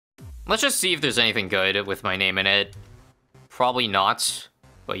Let's just see if there's anything good with my name in it. Probably not,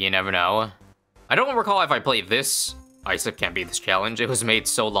 but you never know. I don't recall if I played this. ISAB can't beat this challenge. It was made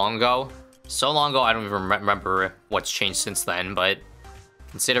so long ago. So long ago, I don't even remember what's changed since then, but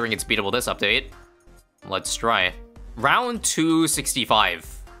considering it's beatable this update, let's try. Round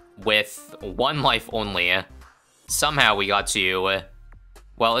 265 with 1 life only. Somehow we got to...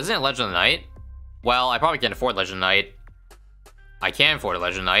 well, isn't it Legend of the Night? Well, I probably can't afford Legend of the Night. I can afford a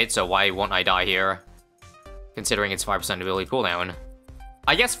Legend of the Night, so why won't I die here? Considering it's 5% ability cooldown.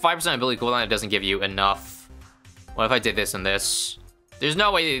 I guess 5% ability cooldown doesn't give you enough. What if I did this and this? There's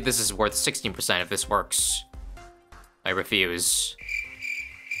no way this is worth 16% if this works. I refuse.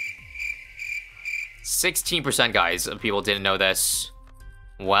 16%, guys, of people didn't know this.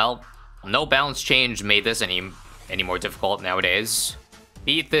 Well, no balance change made this any more difficult nowadays.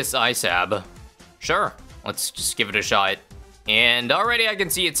 Beat this ISAB. Sure, let's just give it a shot. And already I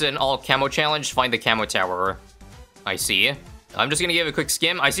can see it's an all camo challenge. Find the camo tower. I see. I'm just gonna give a quick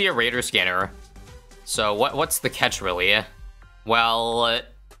skim. I see a radar scanner. So what's the catch really? Well,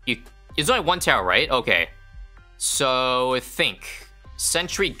 it's only 1 tower, right? Okay. So think.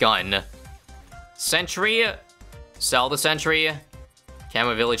 Sentry gun. Sentry. Sell the sentry.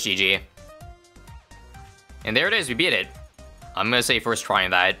 Camo village GG. And there it is, we beat it. I'm gonna say first try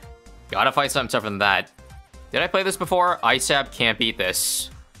on that. Gotta find something tougher than that. Did I play this before? ISAB can't beat this.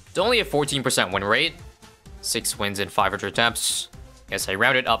 It's only a 14% win rate. 6 wins in 500 attempts. Guess I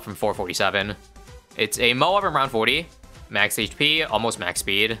rounded up from 447. It's a Moab in round 40. Max HP, almost max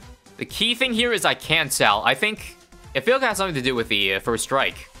speed. The key thing here is I can't sell. I think it feels like it has something to do with the first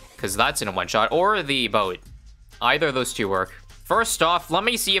strike, because that's in a one-shot, or the boat. Either of those two work. First off, let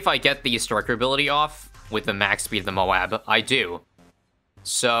me see if I get the striker ability off with the max speed of the Moab. I do.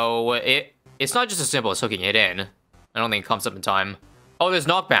 So it's not just as simple as hooking it in. I don't think it comes up in time. Oh, there's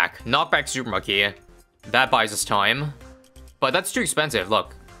knockback. Knockback super monkey. That buys us time. But that's too expensive,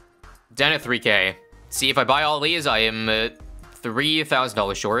 look. Down at 3k. See, if I buy all these, I am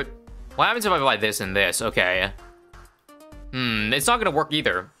 $3,000 short. What happens if I buy this and this? Okay. It's not gonna work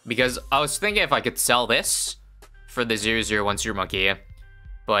either. Because I was thinking if I could sell this for the 001 super monkey.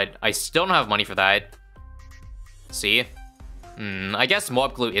 But I still don't have money for that. See? I guess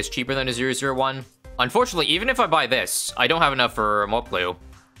Moab glue is cheaper than a 001. Unfortunately, even if I buy this, I don't have enough for Moab glue.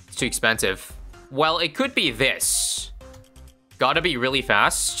 It's too expensive. Well, it could be this. Gotta be really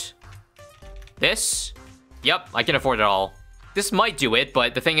fast. This? Yep, I can afford it all. This might do it,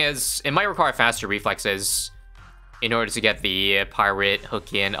 but the thing is, it might require faster reflexes in order to get the pirate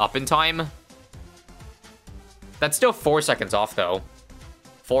hook in up in time. That's still 4 seconds off, though.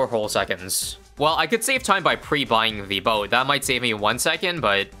 4 whole seconds. Well, I could save time by pre-buying the boat. That might save me 1 second,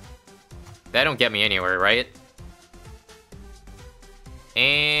 but that don't get me anywhere, right?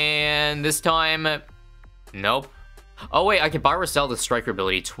 And this time, nope. Oh wait, I can buy or sell the striker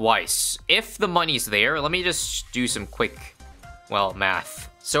ability twice. If the money's there, let me just do some quick, well, math.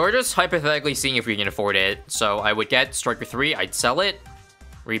 So we're just hypothetically seeing if we can afford it. So I would get striker 3, I'd sell it,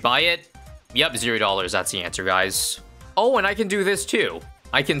 rebuy it. Yep, $0, that's the answer, guys. Oh, and I can do this too.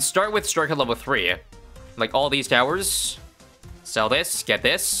 I can start with striker level 3. Like all these towers. Sell this, get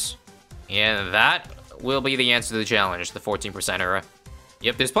this. And that will be the answer to the challenge, the 14%er.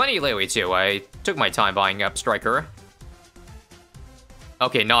 Yep, there's plenty of leeway too. I took my time buying up striker.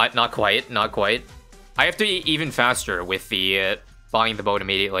 Okay, not quite, not quite. I have to be even faster with the buying the boat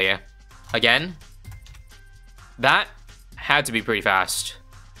immediately. Again, that had to be pretty fast.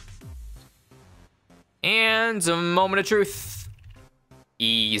 And a moment of truth.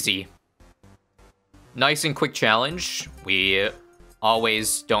 Easy. Nice and quick challenge. We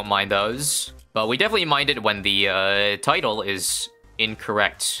always don't mind those. But we definitely mind it when the title is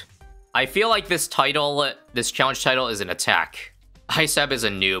incorrect. I feel like this challenge title is an attack. ISAB is a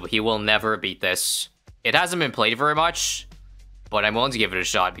noob. He will never beat this. It hasn't been played very much, but I'm willing to give it a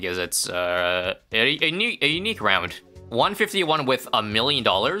shot because it's a unique round. 151 with $1 million,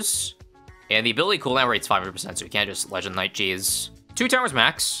 and the ability cooldown rate's 500%, so you can't just Legend Knight G's. 2 towers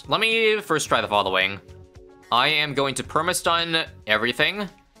max. Let me first try the following. I am going to permastun everything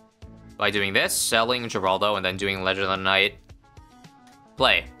by doing this, selling Geraldo, and then doing Legend of the Night.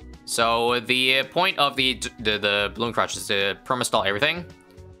 Play. So the point of the Bloon Crush is to permastall everything.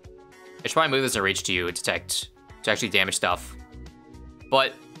 I should probably move this to reach to detect, to actually damage stuff.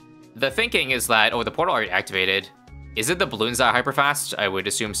 But the thinking is that, oh, the portal already activated. Is it the balloons that are hyper fast? I would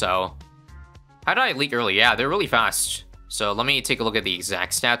assume so. How did I leak early? Yeah, they're really fast. So let me take a look at the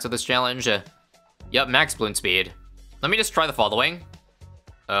exact stats of this challenge. Yep, max balloon speed. Let me just try the following.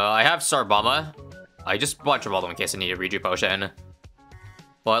 I have Sarbama. I just bought Geraldo in case I need a redo potion.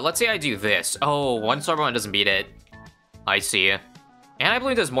 But let's say I do this. Oh, one Star Bomb doesn't beat it. I see.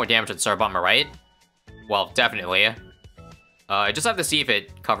 Anti-Balloon does more damage than Star Bomber, right? Well, definitely. I just have to see if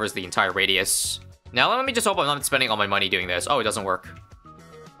it covers the entire radius. Now let me just hope I'm not spending all my money doing this. Oh, it doesn't work.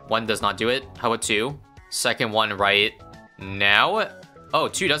 One does not do it. How about two? Second one right now. Oh,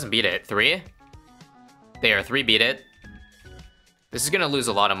 two doesn't beat it. Three? There, three beat it. This is gonna lose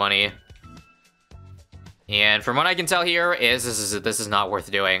a lot of money. And from what I can tell here is this is not worth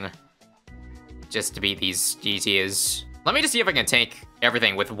doing. Just to beat these DTs. Let me just see if I can tank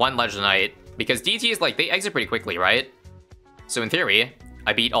everything with one Legend Knight. Because DTs, like, they exit pretty quickly, right? So in theory,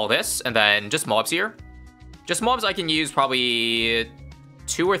 I beat all this, and then just mobs here. Just mobs I can use probably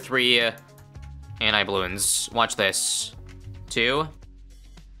 2 or 3 anti-balloons. Watch this. 2,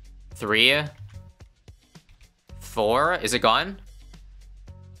 3, 4. Is it gone?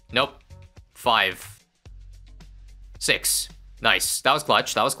 Nope. 5, 6. Nice. That was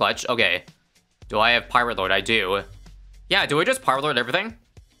clutch. That was clutch. Okay. Do I have Pirate Lord? I do. Yeah, do I just Pirate Lord everything?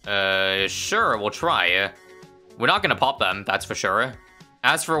 Sure, we'll try. We're not gonna pop them, that's for sure.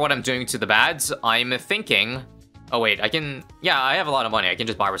 As for what I'm doing to the bads, I'm thinking... Oh wait, I can... Yeah, I have a lot of money. I can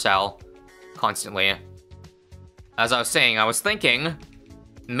just buy Rosal constantly. As I was saying, I was thinking...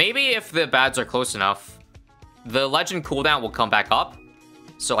 Maybe if the bads are close enough, the Legend cooldown will come back up,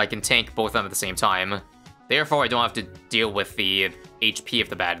 so I can tank both of them at the same time. Therefore, I don't have to deal with the HP of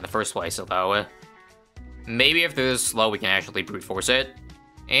the bad in the first place, although... Maybe if they're slow, we can actually brute force it.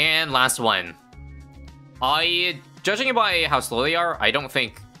 And last one. Judging by how slow they are, I don't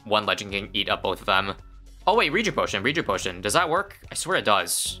think one Legend can eat up both of them. Oh wait, Rejuve Potion, Rejuve Potion. Does that work? I swear it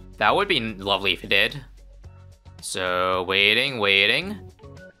does. That would be lovely if it did. So, waiting.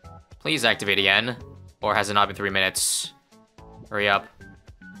 Please activate again. Or has it not been 3 minutes? Hurry up.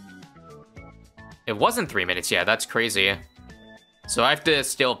 It wasn't 3 minutes yet, that's crazy. So I have to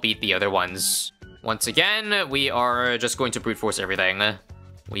still beat the other ones. Once again, we are just going to brute force everything.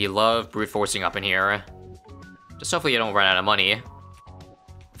 We love brute forcing up in here. Just hopefully I don't run out of money.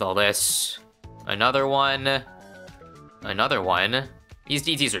 With all this. Another one. Another one. These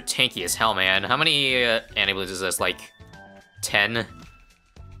DTs are tanky as hell, man. How many anti-balloons is this? Like, 10?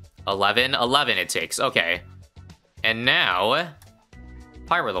 11? 11 it takes. Okay. And now...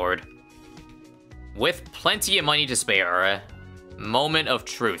 Pirate Lord. With plenty of money to spare. Moment of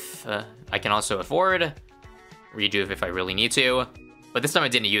truth. I can also afford Rejuve if I really need to. But this time I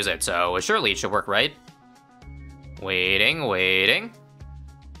didn't use it, so surely it should work, right? Waiting.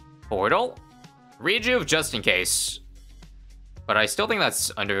 Portal. Rejuve just in case. But I still think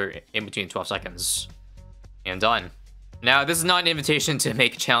that's in between 12 seconds. And done. Now, this is not an invitation to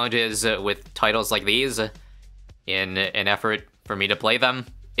make challenges with titles like these in an effort for me to play them.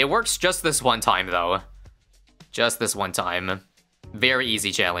 It works just this one time, though. Just this one time. Very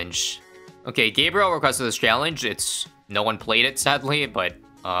easy challenge. Okay, Gabriel requested this challenge. No one played it, sadly, but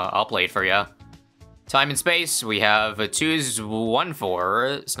I'll play it for you. Time and space, we have a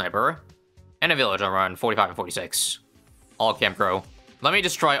 2-1-4 sniper, and a village on run 45 and 46. All Camp Crow. Let me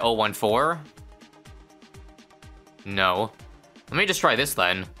just try 0-1-4. No. Let me just try this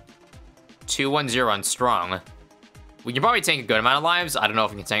then. 2-1-0 on strong. We can probably tank a good amount of lives. I don't know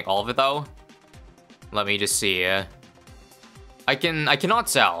if we can tank all of it though. Let me just see. I cannot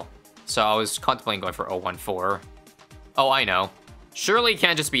sell. So I was contemplating going for 0-1-4. Oh, I know. Surely it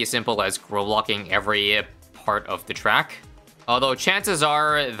can't just be as simple as grow blocking every part of the track. Although chances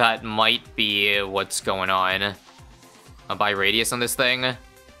are that might be what's going on. By radius on this thing. I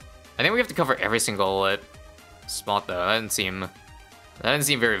think we have to cover every single spot though. That doesn't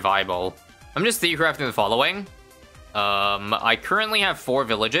seem very viable. I'm just theorycrafting the following. I currently have 4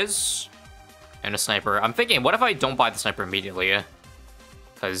 villages and a sniper. I'm thinking, what if I don't buy the sniper immediately?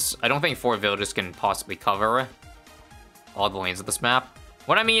 Because I don't think 4 villages can possibly cover all the lanes of this map.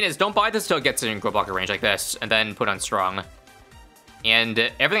 What I mean is, don't buy this till it gets in grow blocker range like this, and then put on strong.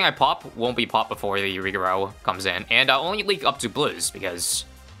 And everything I pop won't be popped before the regrow comes in. And I'll only leak up to blues, because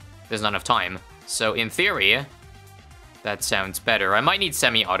there's not enough time. So in theory, that sounds better. I might need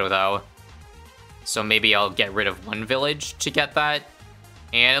semi-auto though. So maybe I'll get rid of 1 village to get that.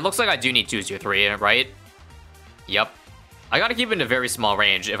 And it looks like I do need 2-3, right? Yep. I gotta keep it in a very small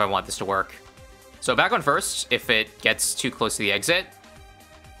range if I want this to work. So back on first, if it gets too close to the exit,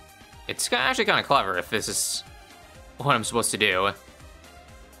 it's actually kind of clever if this is what I'm supposed to do.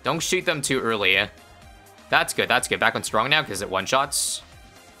 Don't shoot them too early. That's good, that's good. Back on strong now, because it one-shots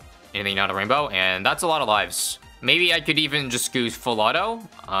anything not a rainbow, and that's a lot of lives. Maybe I could even just go full auto?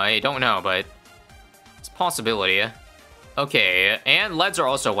 I don't know, but it's a possibility. Okay, and leads are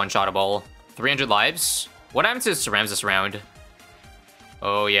also one-shottable. 300 lives. What happens to Cerams this round?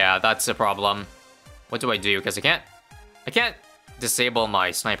 Oh yeah, that's a problem. What do I do? Because I can't disable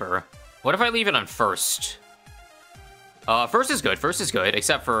my sniper. What if I leave it on first? First is good,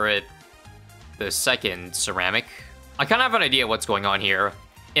 except for the second ceramic. I kind of have an idea what's going on here.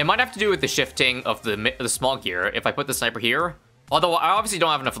 It might have to do with the shifting of the small gear if I put the sniper here. Although I obviously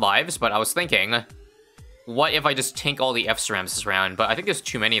don't have enough lives, but I was thinking, what if I just tank all the F-cerams this round? But I think there's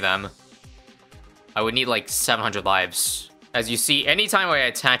too many of them. I would need like 700 lives. As you see, anytime I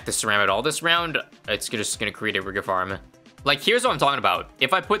attack the ceram at all this round, it's just gonna create a rigger farm. Like, here's what I'm talking about.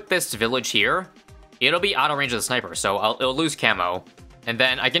 If I put this village here, it'll be out of range of the sniper, so it'll lose camo. And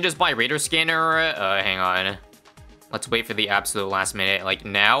then I can just buy radar scanner. Hang on. Let's wait for the absolute last minute. Like,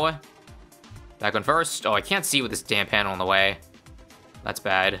 now. Back on first. Oh, I can't see with this damn panel in the way. That's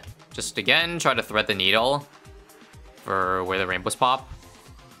bad. Just, again, try to thread the needle for where the rainbows pop.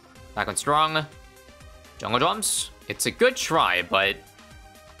 Back on strong. Jungle drums. It's a good try, but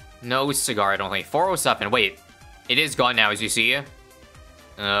no cigar, I don't think. 407. Wait. It is gone now, as you see.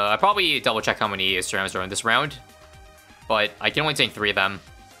 I probably double-check how many ceramics are in this round. But I can only take 3 of them.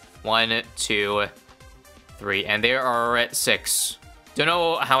 1, 2, 3. And there are at 6. Don't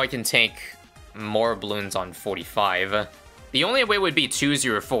know how I can take more balloons on 45. The only way would be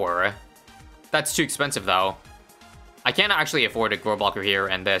 204. That's too expensive, though. I can't actually afford a grow blocker here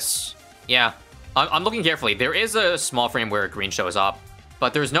and this. Yeah. I'm looking carefully. There is a small frame where green shows up.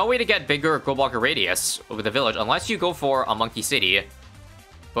 But there's no way to get bigger grow blocker radius with the village unless you go for a monkey city.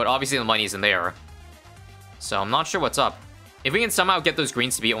 But obviously the money isn't there. So I'm not sure what's up. If we can somehow get those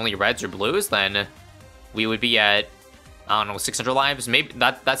greens to be only reds or blues, then we would be at, I don't know, 600 lives. Maybe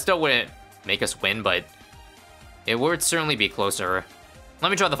that still wouldn't make us win, but it would certainly be closer. Let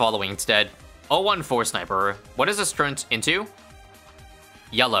me try the following instead. 014 sniper. What is this turned into?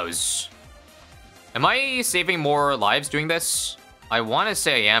 Yellows. Am I saving more lives doing this? I want to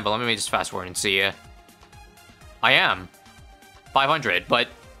say I am, but let me just fast forward and see. I am. 500, but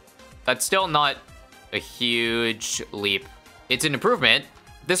that's still not a huge leap. It's an improvement.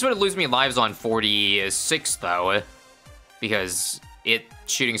 This would lose me lives on 46, though, because it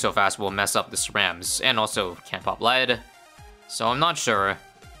shooting so fast will mess up the cerams, and also can't pop lead. So I'm not sure.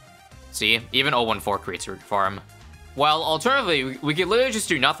 See, even 014 creates a farm. Well, alternatively, we could literally just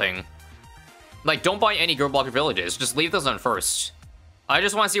do nothing. Like, don't buy any grow blocker villages. Just leave those on first. I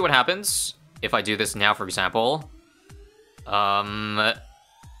just want to see what happens if I do this now, for example.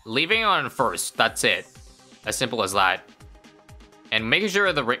 Leaving on first. That's it. As simple as that. And making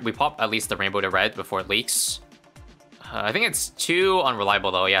sure we pop at least the rainbow to red before it leaks. I think it's too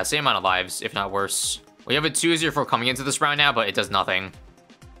unreliable, though. Yeah, same amount of lives, if not worse. We have a 2-0 coming into this round now, but it does nothing.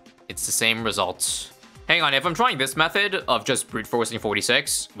 It's the same results. Hang on, if I'm trying this method of just brute forcing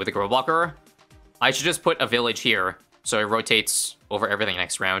 46 with a grow blocker, I should just put a village here, so it rotates over everything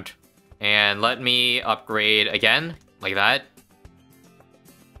next round. And let me upgrade again, like that.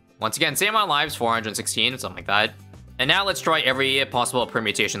 Once again, same amount of lives, 416, something like that. And now let's try every possible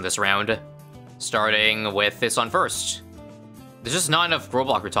permutation this round, starting with this on first. There's just not enough grow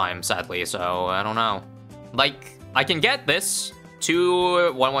blocker time, sadly, so I don't know. Like, I can get this,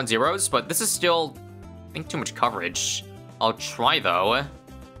 2 110s, but this is still, I think, too much coverage. I'll try, though.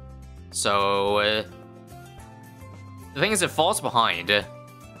 So, the thing is, it falls behind.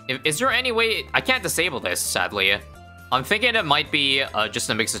 Is there any way... I can't disable this, sadly. I'm thinking it might be just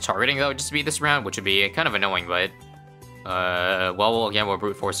a mix of targeting, though, just to beat this round, which would be kind of annoying, but... well, again, we'll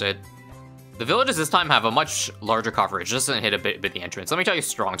brute force it. The villages this time have a much larger coverage, just doesn't hit a bit the entrance. Let me tell you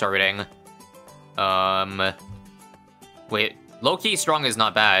strong targeting. Wait, low-key strong is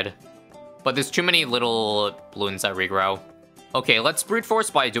not bad, but there's too many little balloons that regrow. Okay, let's brute force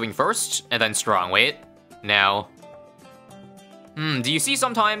by doing first, and then strong. Wait, now. Do you see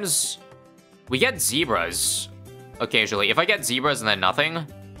sometimes we get zebras occasionally? If I get zebras and then nothing,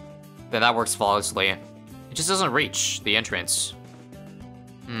 then that works flawlessly. It just doesn't reach the entrance.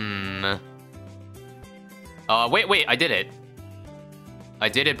 Wait, I did it. I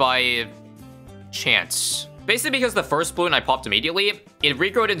did it by chance. Basically because the first balloon I popped immediately, it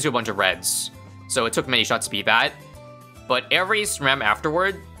regrowed into a bunch of reds. So it took many shots to beat that. But every SRAM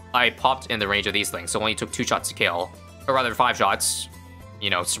afterward, I popped in the range of these things, so only took 2 shots to kill. Or rather, 5 shots. You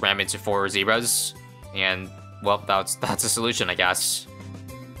know, SRAM into 4 zebras. And, well, that's a solution, I guess.